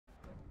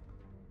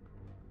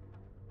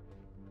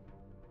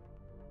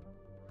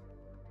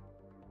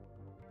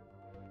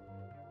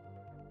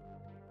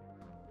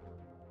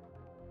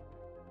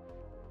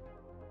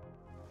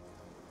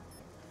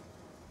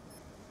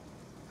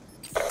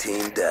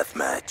Team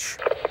deathmatch.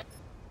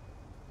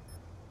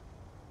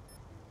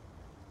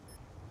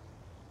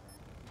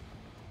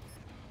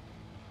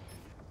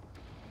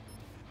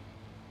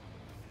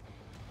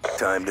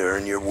 Time to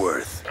earn your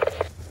worth.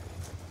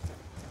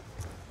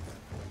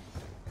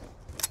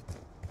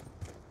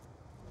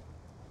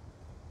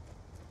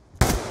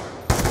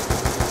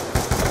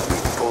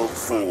 We've pulled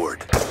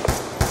forward.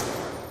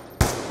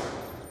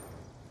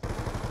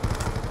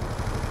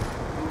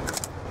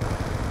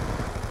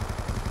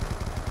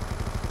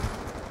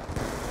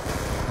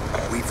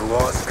 We've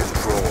lost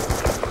control.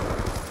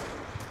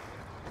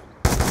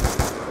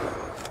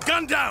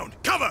 Gun down!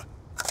 Cover!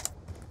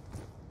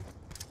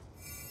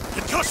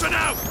 Concussion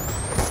out!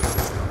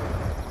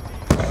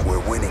 We're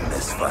winning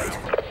this fight.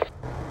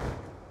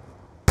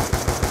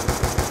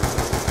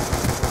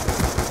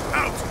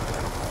 Out!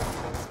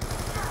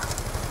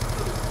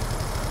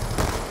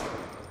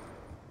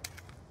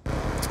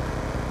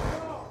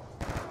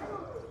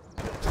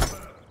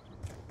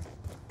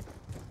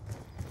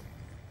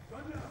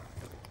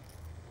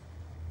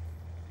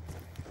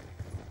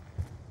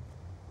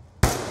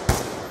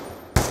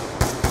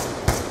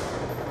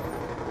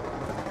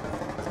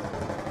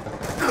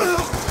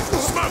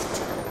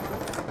 Smoked!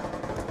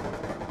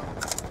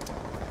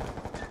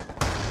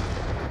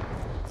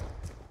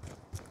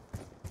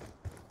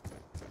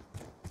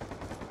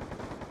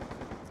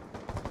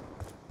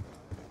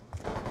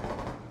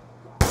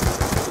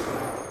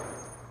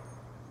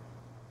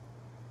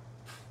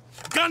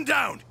 Gun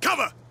down!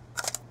 Cover!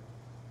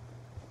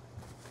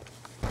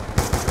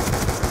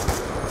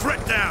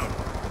 Threat down!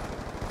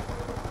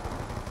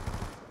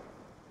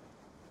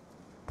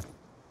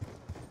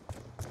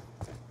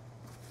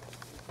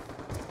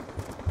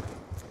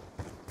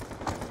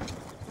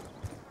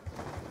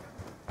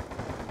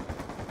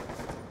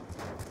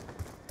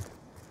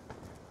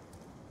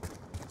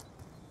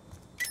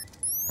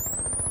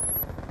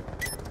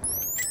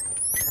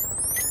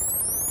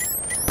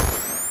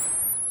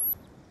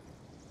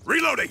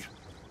 Reloading!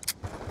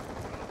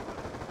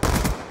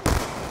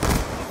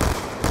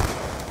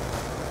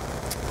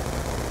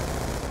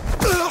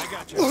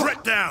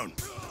 Threat down!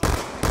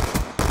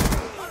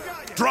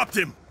 Dropped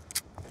him!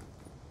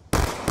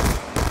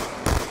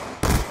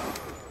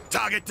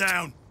 Target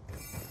down!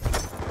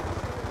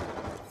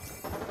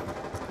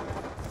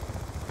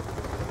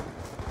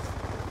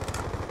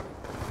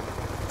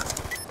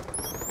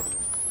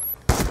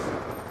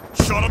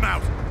 Shot him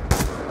out!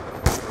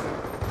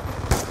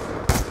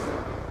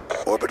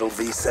 Orbital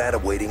VSAT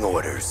awaiting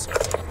orders.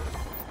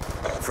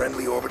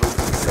 Friendly orbital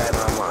VSAT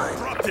online.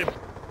 Dropped him!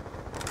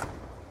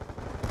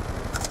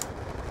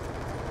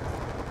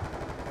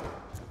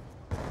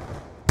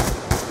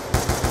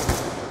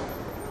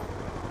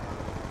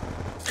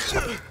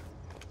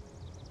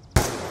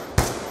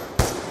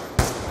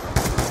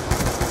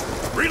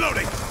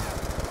 Reloading!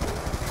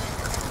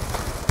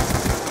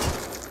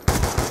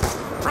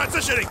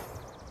 Transitioning!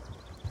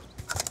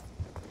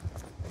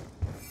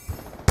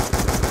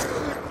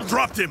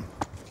 Dropped him!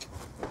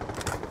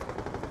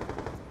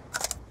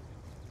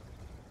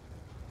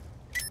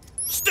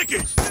 Sticky!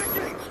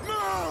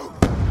 Move!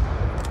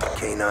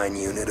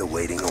 K9 unit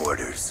awaiting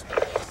orders.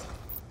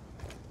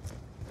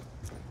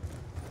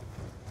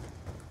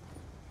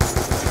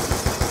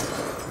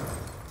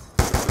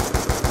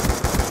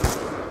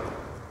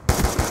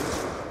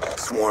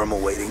 Swarm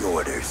awaiting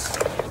orders.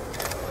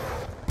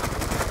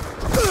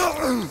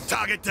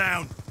 Target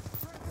down!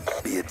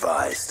 Be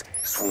advised,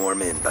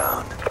 swarm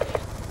inbound.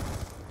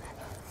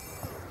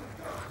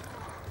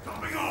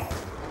 Coming on!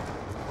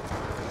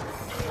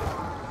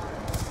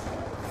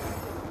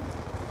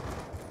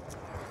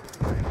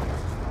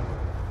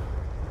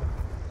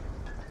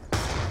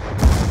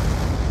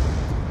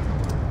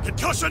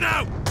 Concussion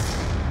out!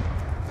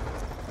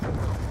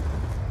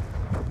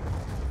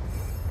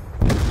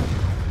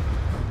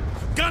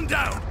 Gun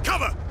down!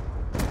 Cover!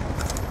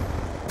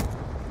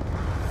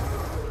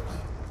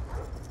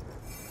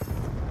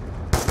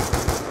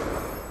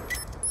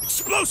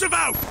 Explosive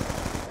out!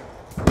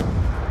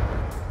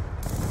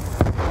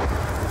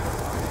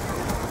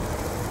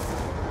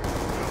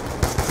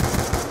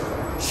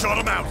 Shot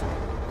him out!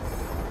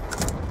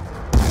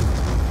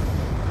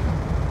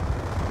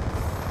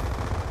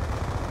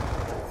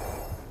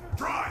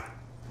 Drive!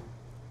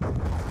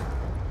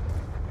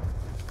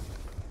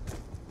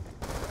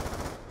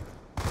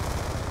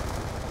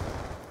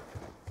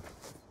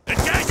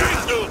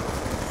 Engaging!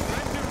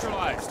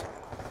 Neutralized.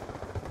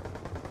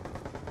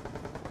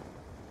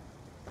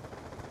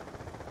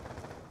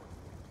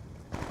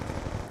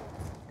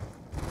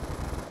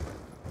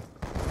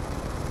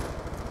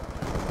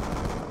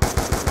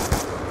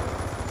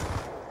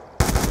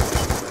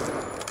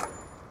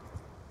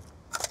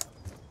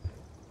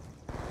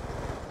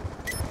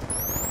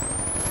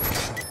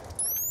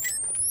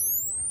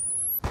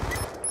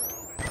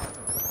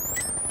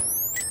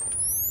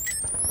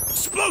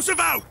 Explosive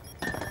out!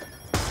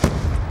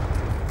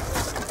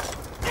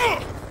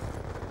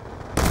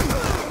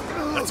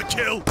 That's a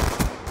kill!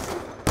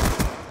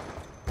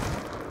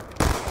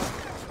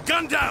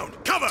 Gun down!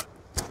 Cover!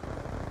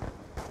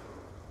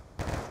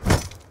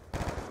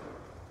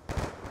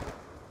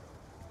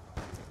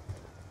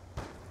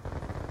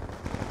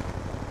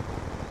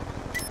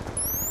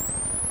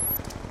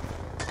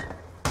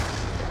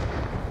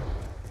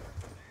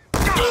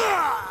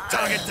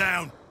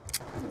 down.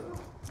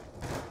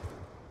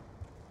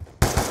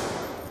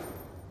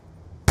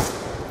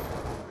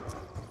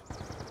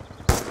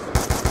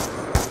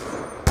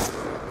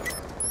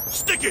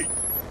 Sticky!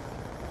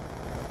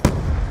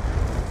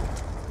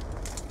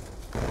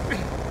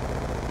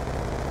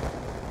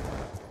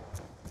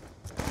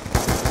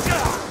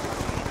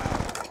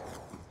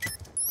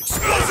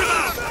 Explosive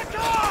out! Back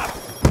off!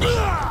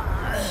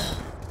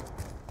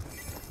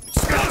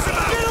 Explosive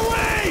out! Get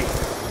away!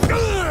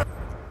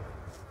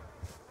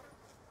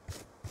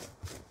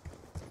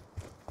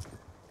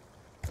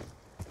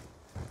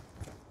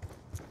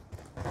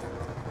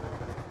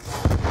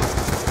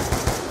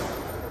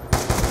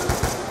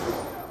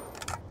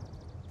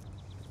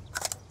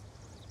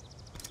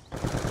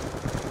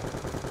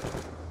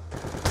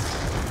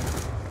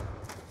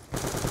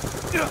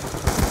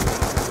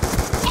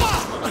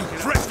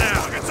 Threat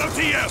down! It's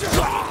OTM!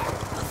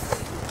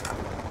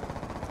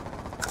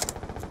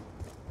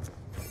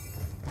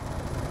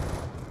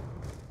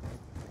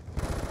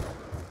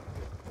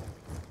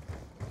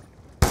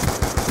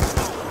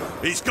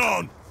 He's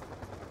gone!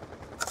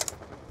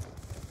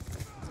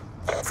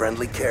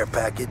 Friendly care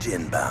package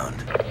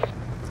inbound.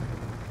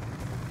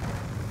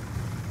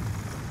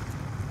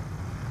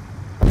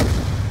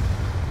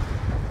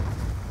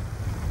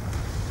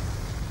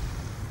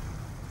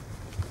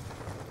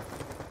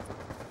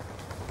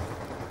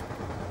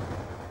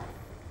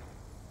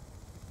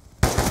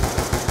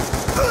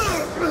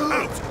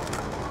 Out!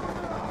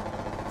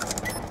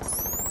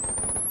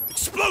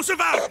 Explosive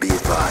out! Be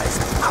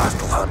advised,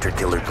 hostile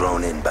hunter-killer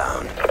drone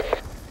inbound.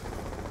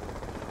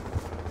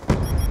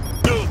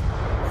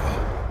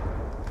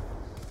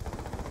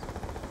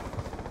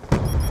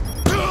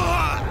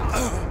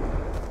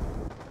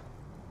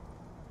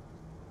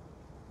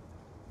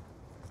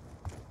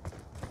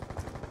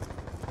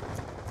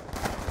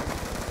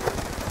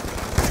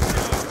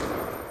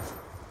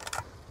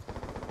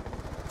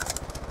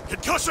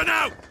 Concussion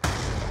out!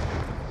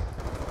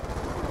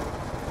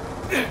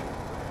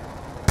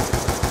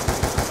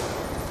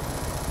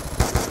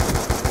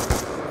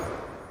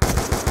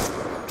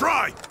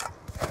 Dry!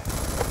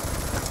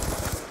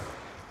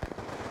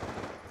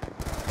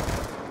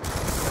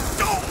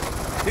 Go!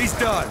 He's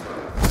done.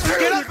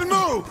 Get up and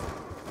move!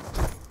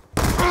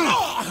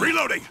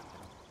 Reloading!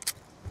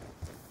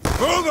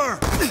 Over!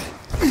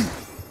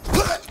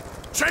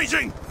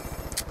 Changing!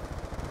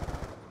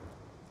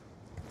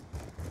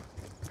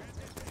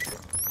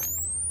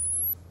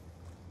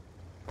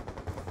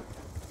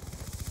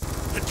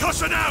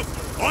 Concussion out!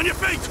 On your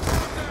feet!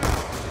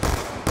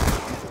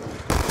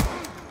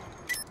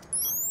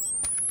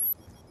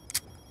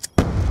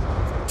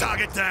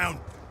 Target down!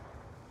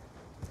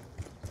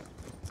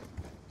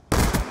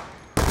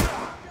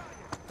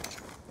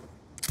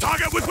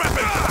 Target with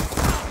weapon!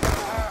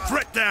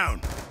 Threat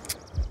down!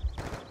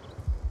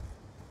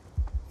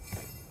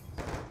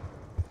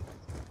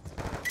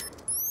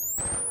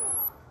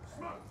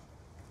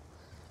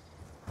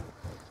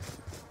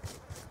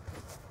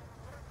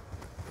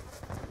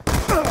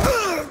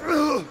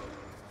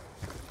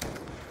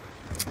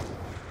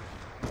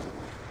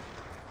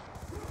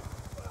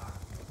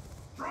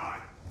 Dry!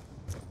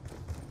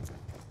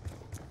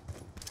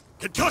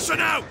 Concussion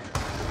out!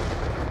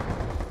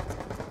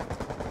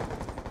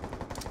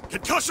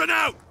 Concussion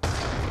out!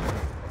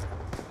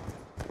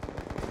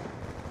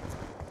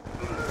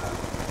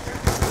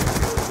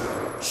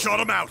 Shot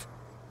him out!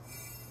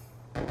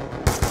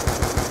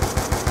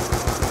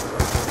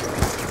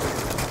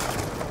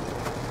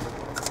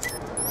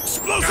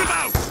 Explosive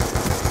out!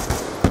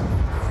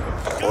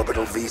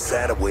 Orbital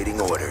VSAT awaiting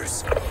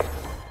orders.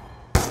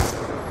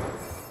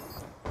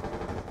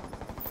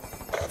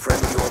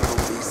 Friendly orbital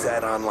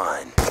VSAT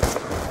online.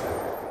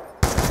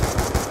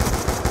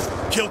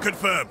 Kill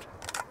confirmed.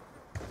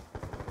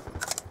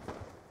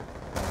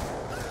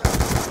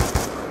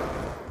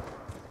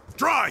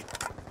 Dry!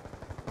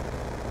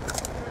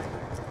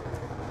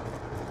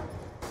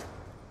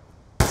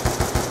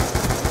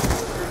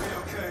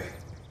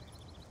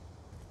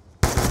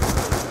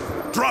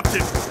 Dropped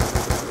him!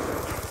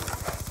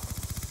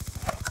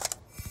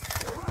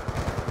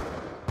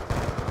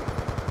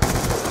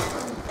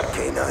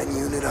 K9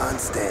 unit on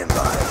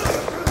standby.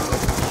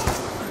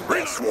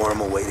 Red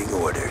swarm awaiting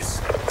orders.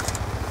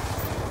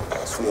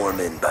 Swarm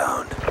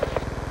inbound.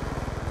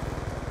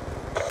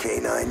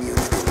 K9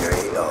 unit in your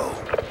AO.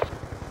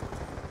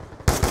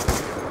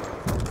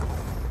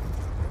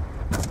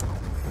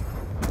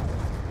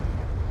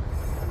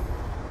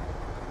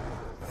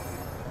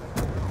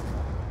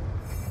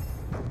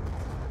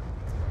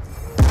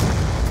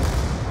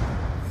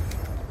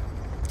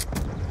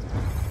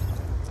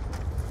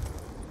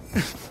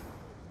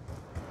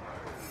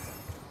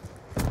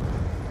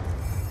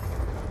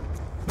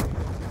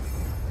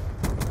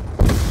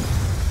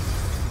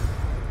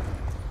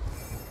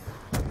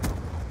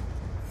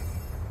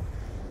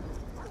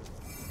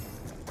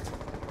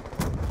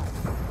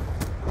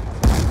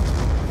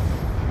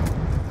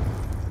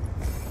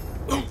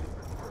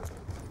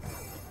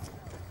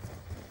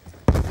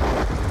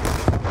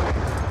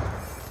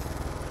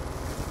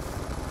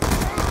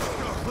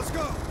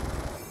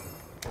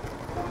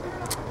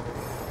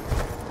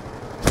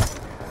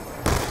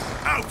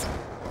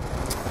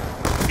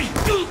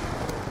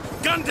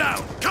 Gun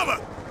down! Cover!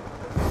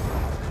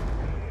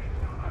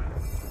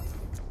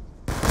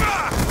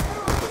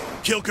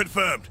 Ah! Kill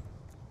confirmed.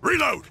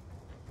 Reload!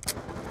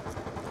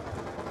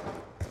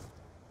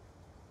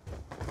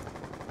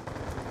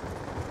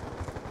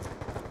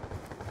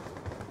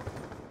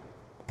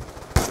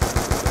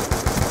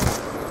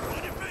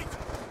 On your feet!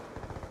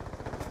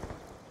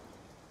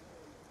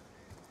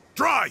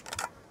 Dry!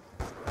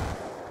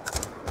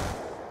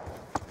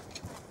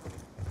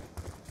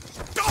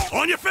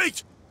 On your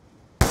feet!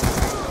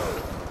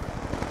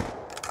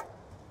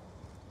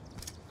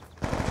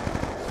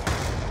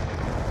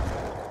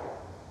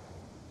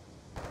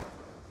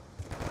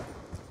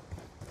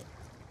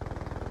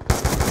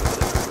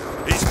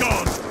 He's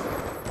gone!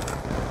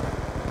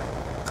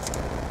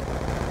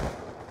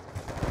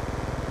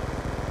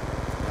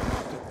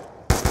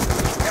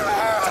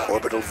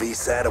 Orbital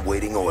VSAT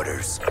awaiting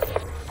orders.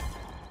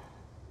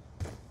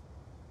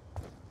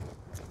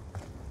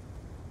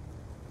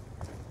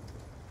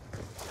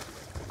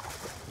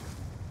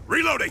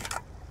 Reloading!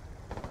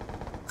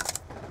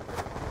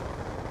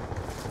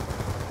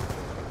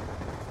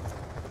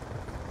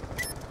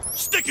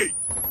 Sticky!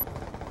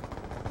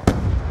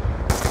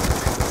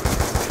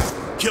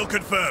 Kill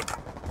confirmed.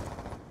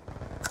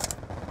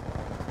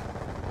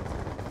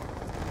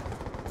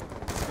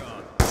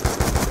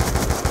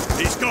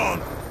 He's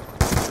gone.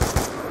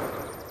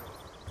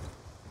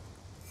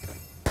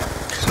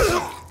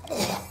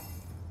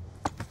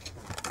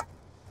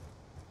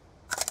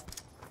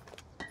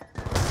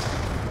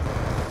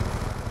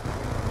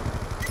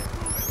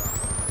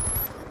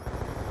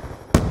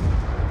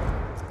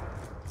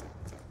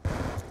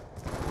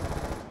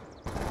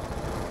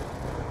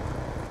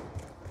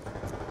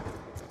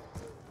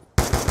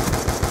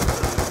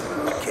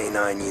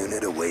 K9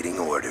 unit awaiting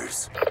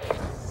orders.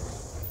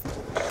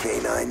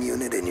 K9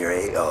 unit in your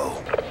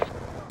AO.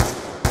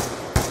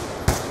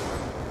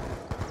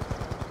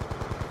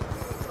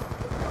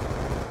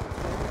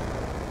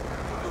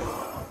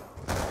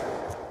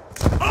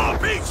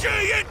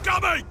 RPG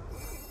incoming!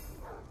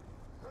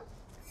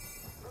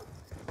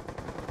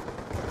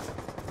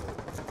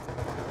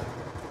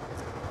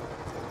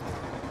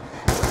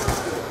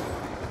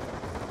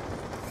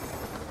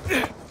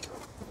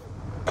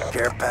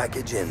 Care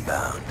package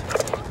inbound.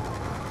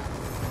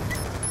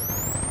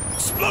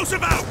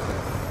 Explosive out!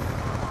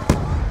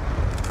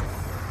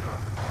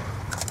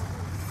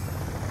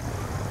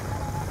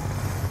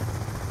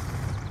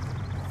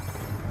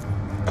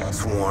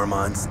 Swarm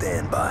on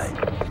standby.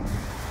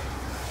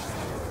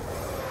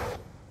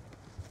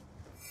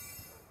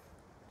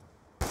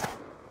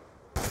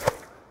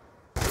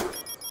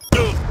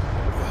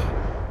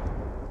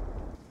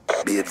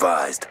 Be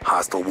advised,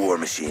 hostile war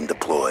machine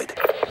deployed.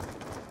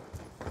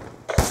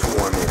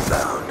 Swarm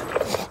inbound.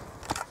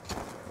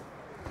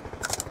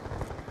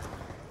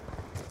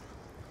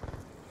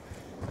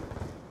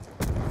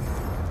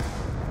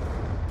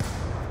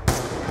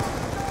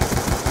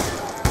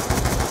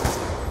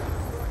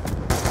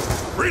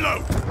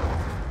 Reload!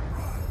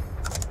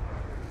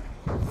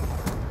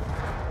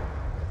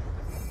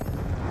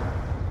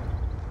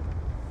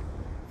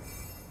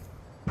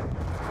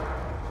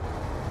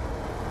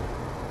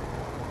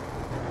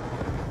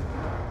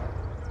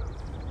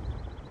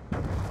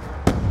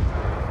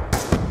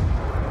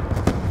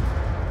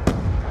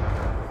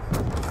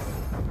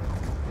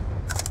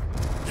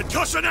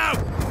 Concussion out!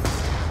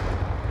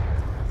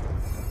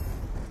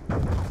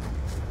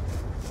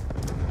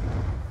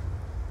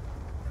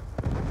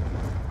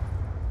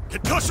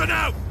 Concussion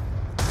out!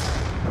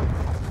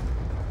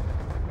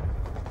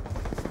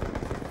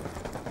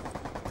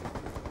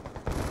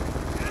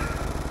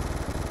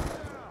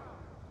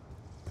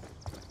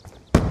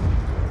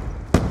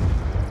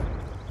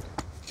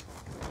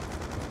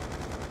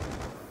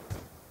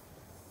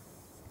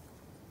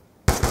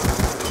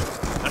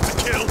 That's a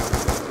kill!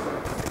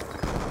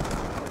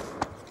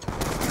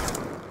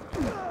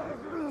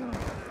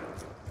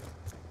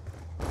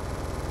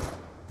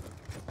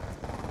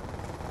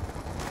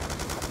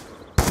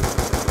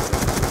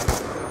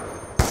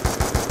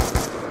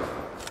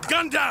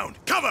 Gun down!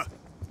 Cover!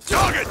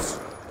 Targets!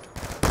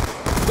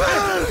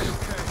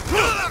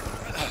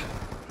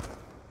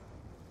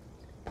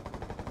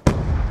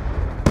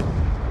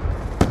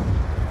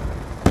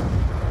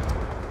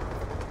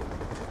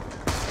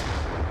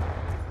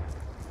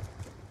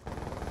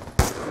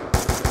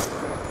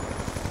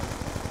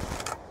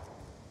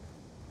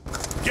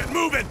 Get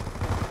moving!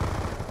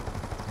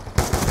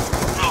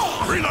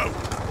 Reload!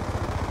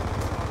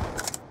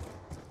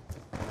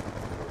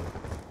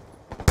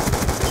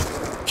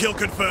 Kill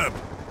confirmed.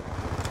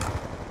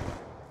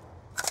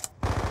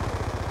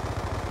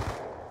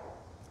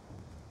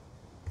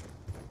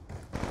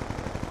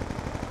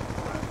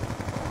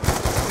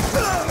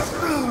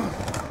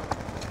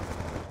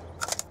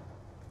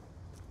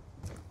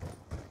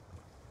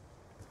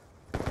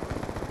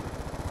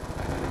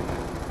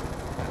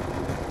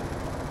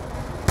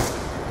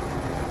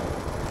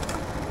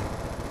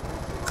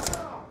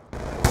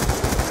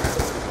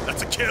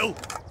 That's a kill.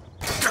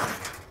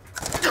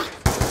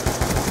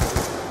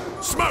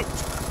 Smoked!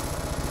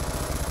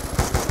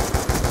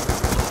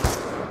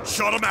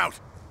 Shot him out.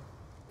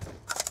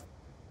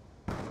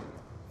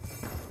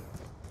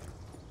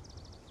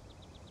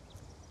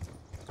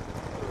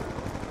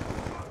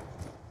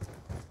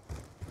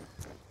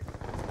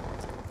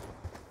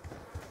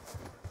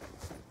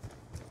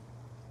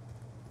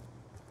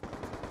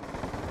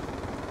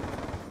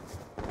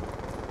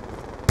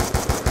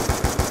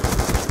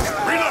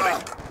 Reloading.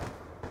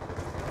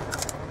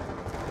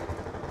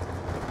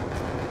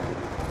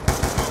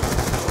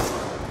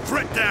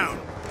 Threat down.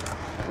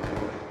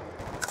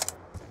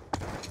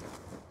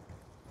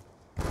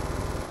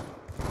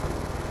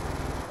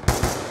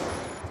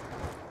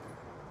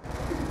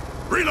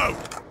 Reload!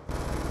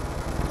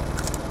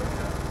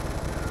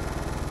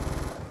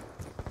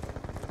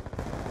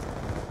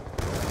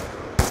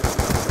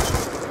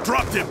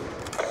 Dropped him!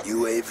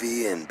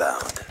 UAV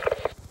inbound.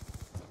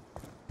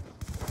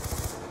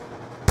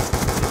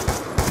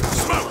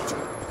 Smoked!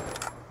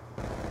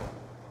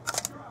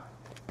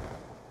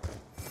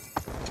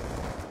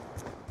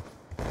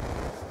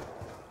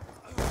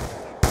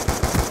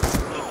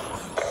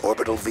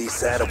 Orbital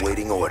VSAT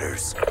awaiting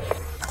orders.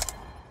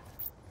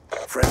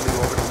 Friendly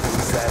orbital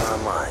VSAT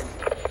online.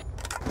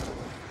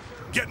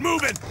 Get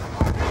moving!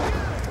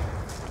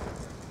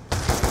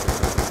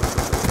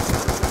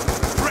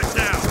 Threat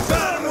down!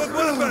 Got him with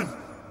weapon!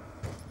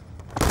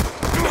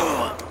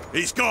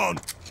 He's gone!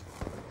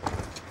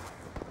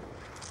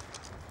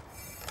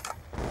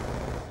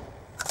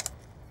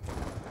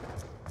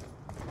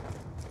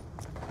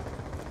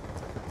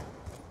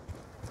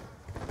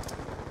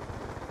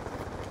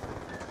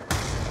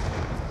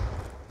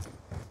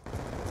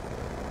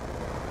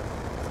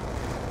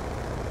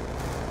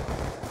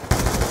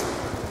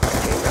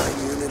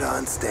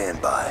 On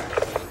standby.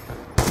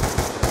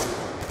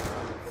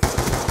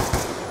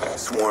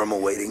 Swarm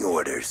awaiting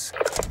orders.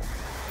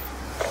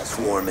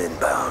 Swarm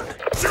inbound.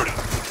 Shoot him!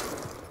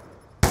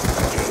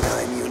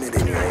 K9 unit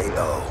in your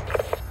AO.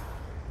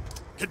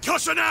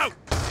 Concussion out!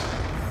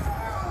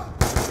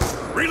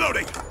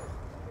 Reloading!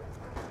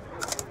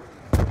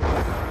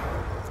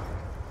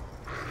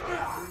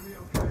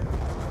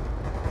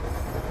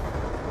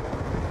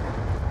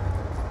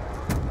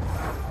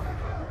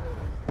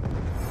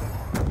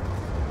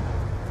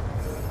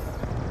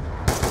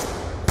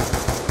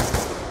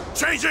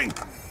 Changing!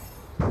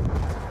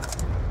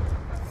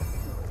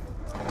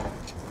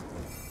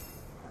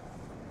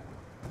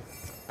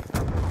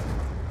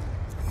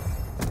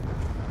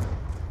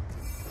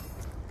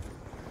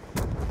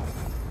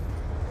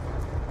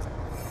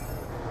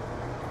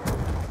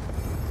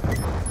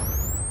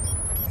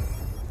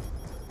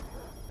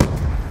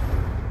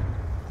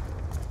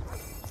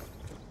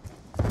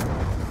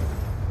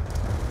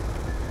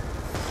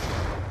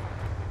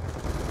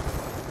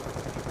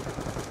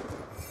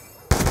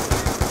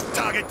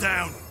 Target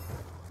down!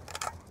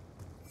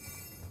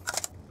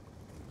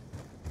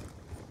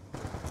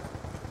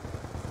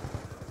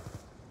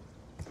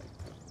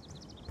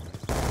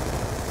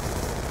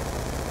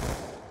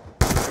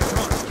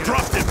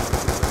 Dropped him!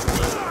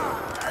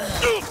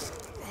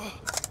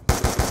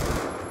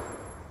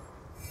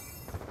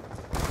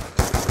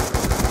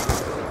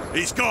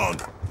 He's gone!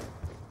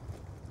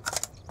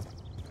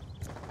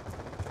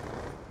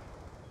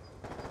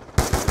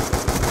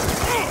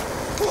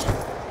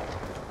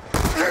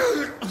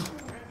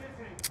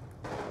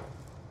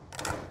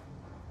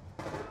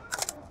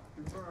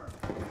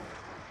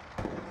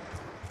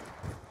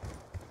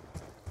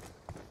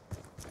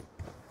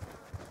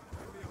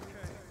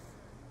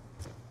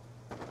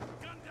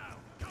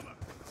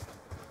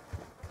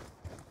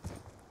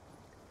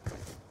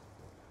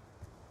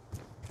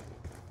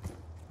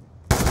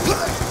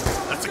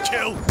 That's a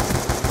kill!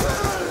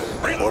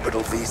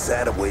 Orbital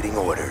VSAT awaiting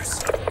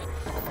orders.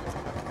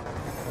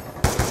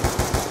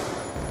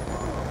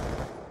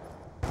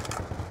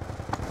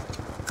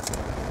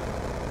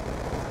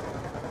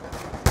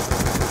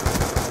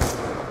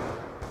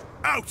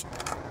 Out!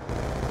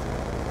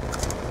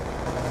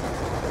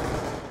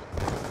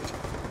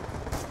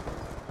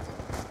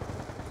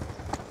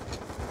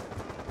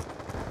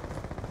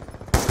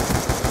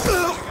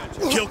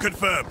 Kill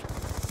confirmed.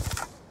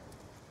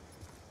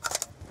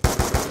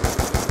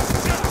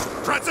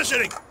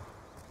 Transitioning.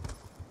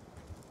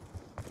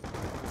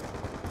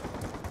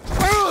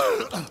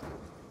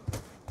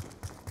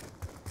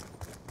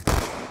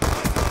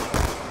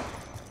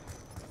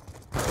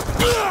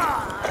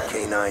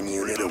 K9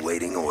 unit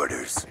awaiting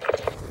orders.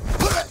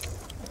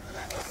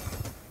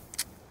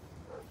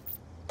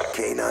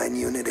 K9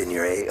 unit in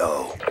your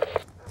AO.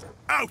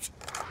 Out!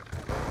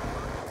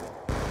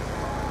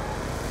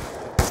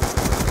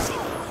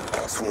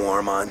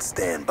 Swarm on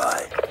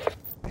standby.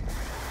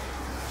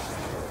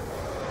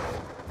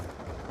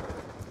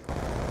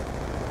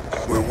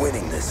 We're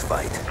winning this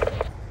fight.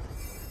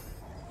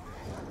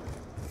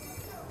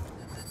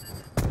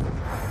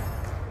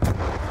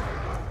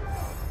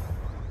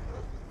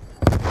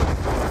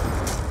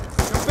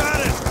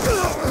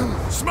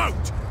 Combatant!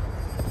 Smoked!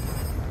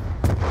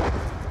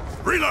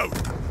 Reload!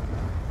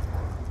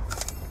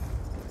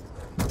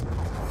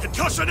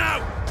 Concussion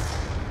out!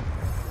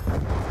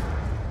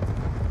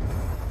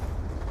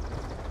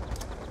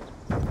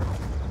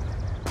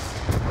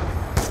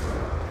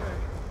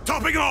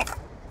 Going off!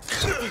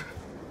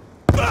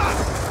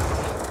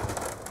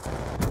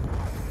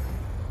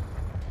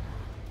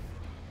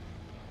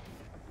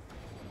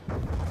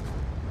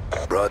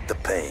 Brought the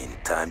pain.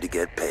 Time to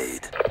get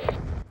paid.